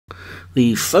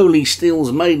The Foley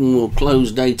Steels Maiden will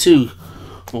close day 2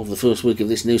 of the first week of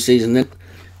this new season then.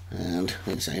 And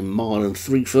it's a mile and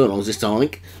 3 furlongs this time, I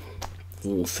think,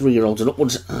 for 3-year-olds and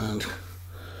upwards. And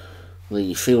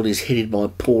the field is headed by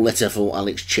Pauletta for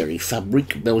Alex Cherry,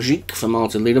 Fabrique Belgique for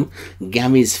Martin Leadham,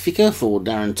 Gamiz Ficker for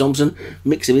Darren Thompson,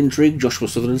 Mix of Intrigue, Joshua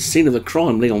Sutherland, Scene of the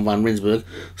Crime, Leon van Rensburg,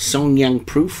 Song Yang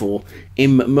Proof for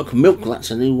M. McMilk,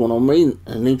 that's a new one on me,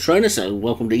 a new trainer, so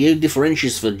welcome to you.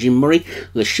 Differentials for Jim Murray,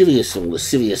 Lascivious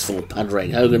for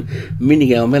Padraig Hogan,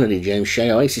 Minigal Melody, James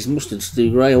Shea, Oasis Mustard,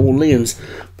 Stu Gray, Orleans,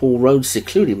 Paul Rhodes,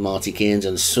 Secluded, Marty Cairns,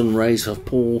 and Sunrays for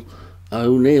Paul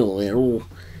O'Neill. They're all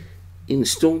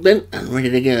installed then and ready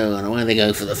to go, and away they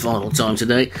go for the final time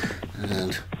today.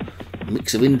 And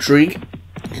Mix of Intrigue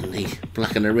in the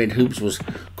black and the red hoops was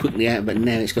quickly out, but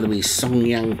now it's going to be Song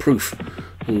Yang Proof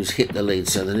who's hit the lead,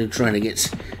 so the new trainer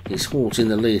gets his horse in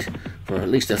the lead for at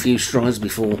least a few strides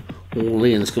before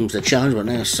Orleans comes to challenge, but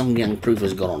now Song Yang Proof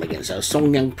has got on again. So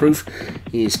Song Yang Proof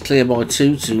is clear by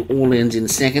 2 to Orleans in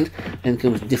second, then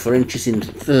comes Differentious in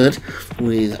third,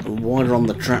 with wider on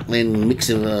the track then Mix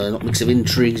of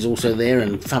Intrigues also there,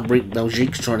 and Fabrique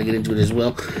Belgique's trying to get into it as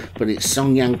well, but it's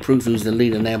Song Yang Proof who's the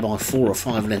leader now by 4 or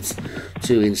 5 lengths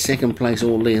to in second place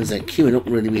Orleans. They're queuing up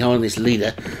really behind this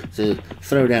leader to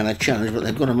throw down a challenge, but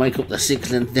they've got to make up the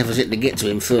 6-length deficit to get to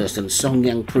him first, and Song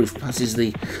Yang Proof passes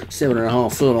the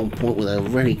 7.5 furlong point with a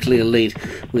very clear lead,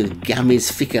 with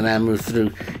Gamiz Ficker now moved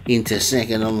through into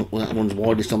second. That one's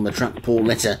widest on the track.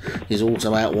 Pauletta is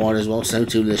also out wide as well, so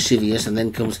too Lascivious, and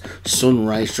then comes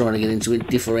Sunrays trying to get into it.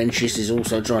 Differentious is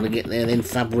also trying to get there, then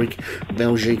Fabrique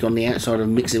Belgique on the outside of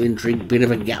Mix of Intrigue, bit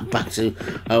of a gap back to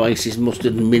Oasis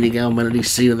Mustard and Minigal Melody.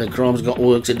 Scene of the Crime's got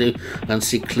work to do, and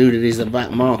Secluded is the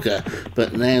back marker,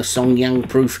 but now Song Yang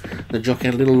Proof, the jockey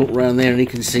had a little look round there and he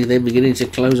can see they're beginning to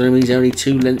close on him. He's only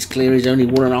 2 lengths clear, he's only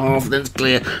 1.5 lengths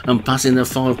clear, and passing the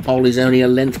 5 pole is only a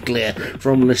length clear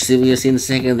from Lascivious in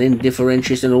second, then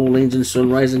Differentious and Orleans and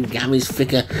Sunrise, and Gamiz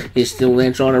Ficker is still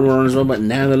there trying to run as well, but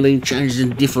now the lead changes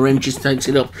and Differentious takes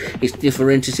it up. It's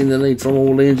Differentious in the lead from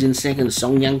Orleans in second.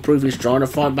 Song Yang Proof is trying to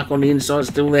fight back on the inside,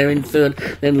 still there in third,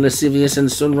 then Lascivious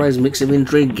and Sunrise, Mix of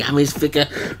Intrigue, Gamiz Ficker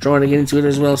trying to get into it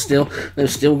as well still. They've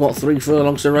still got 3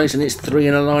 furlongs to race, and it's 3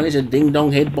 in a line. It's a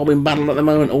ding-dong head-bobbing battle at the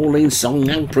moment. Orleans, Song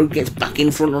Yang Proof gets back in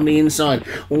front on the inside.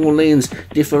 Orleans,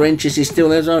 Differentious is still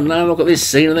there. So now look at this.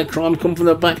 Scene of the Crime come from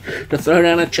the back to throw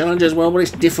down a challenge as well, but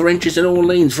it's Differentious and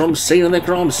Orleans from Scene of the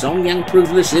Crime. Song Yang Proof,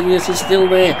 Lascivious is still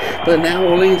there, but now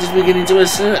Orleans is beginning to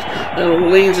assert, and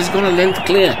Orleans has got a length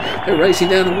clear. They're racing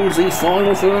down towards the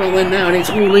final furlong then now, and it's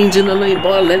Orleans in the lead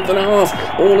by a length and a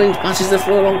half. Orleans passes the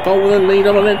furlong pole with a lead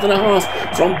of a length and a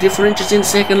half from Differentious in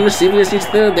second. Lascivious is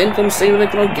third, then comes Scene of the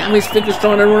Crime. Gamiz Ficker's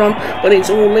trying to run on, but it's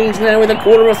Orleans now with a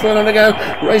quarter of a furlong to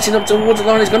go, racing up towards the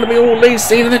line. It's going to be Orleans,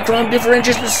 Scene of the Crime,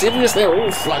 Differentious, Lascivious. They're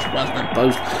all flush past the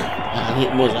post, and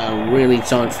it was a really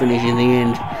tight finish in the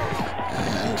end,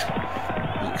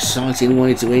 and exciting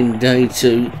way to end day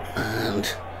 2.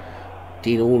 And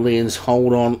did Orleans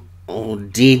hold on, or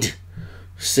did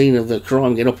Scene of the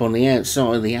Crime get up on the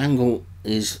outside? The angle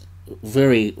is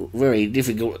very, very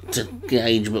difficult to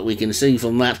gauge, but we can see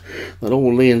from that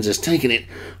Orleans has taken it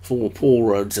for Paul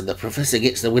Rhodes, and the Professor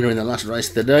gets the winner in the last race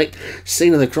of the day.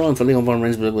 Scene of the Crime for Leon van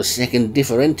Rensburg was second,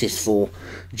 Differentious for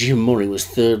Jim Murray was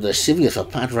third, Lascivious for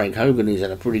Padraig Hogan, who's had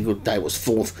a pretty good day, was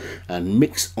fourth, and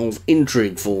Mix of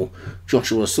Intrigue for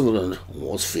Joshua Sutherland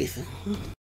was fifth.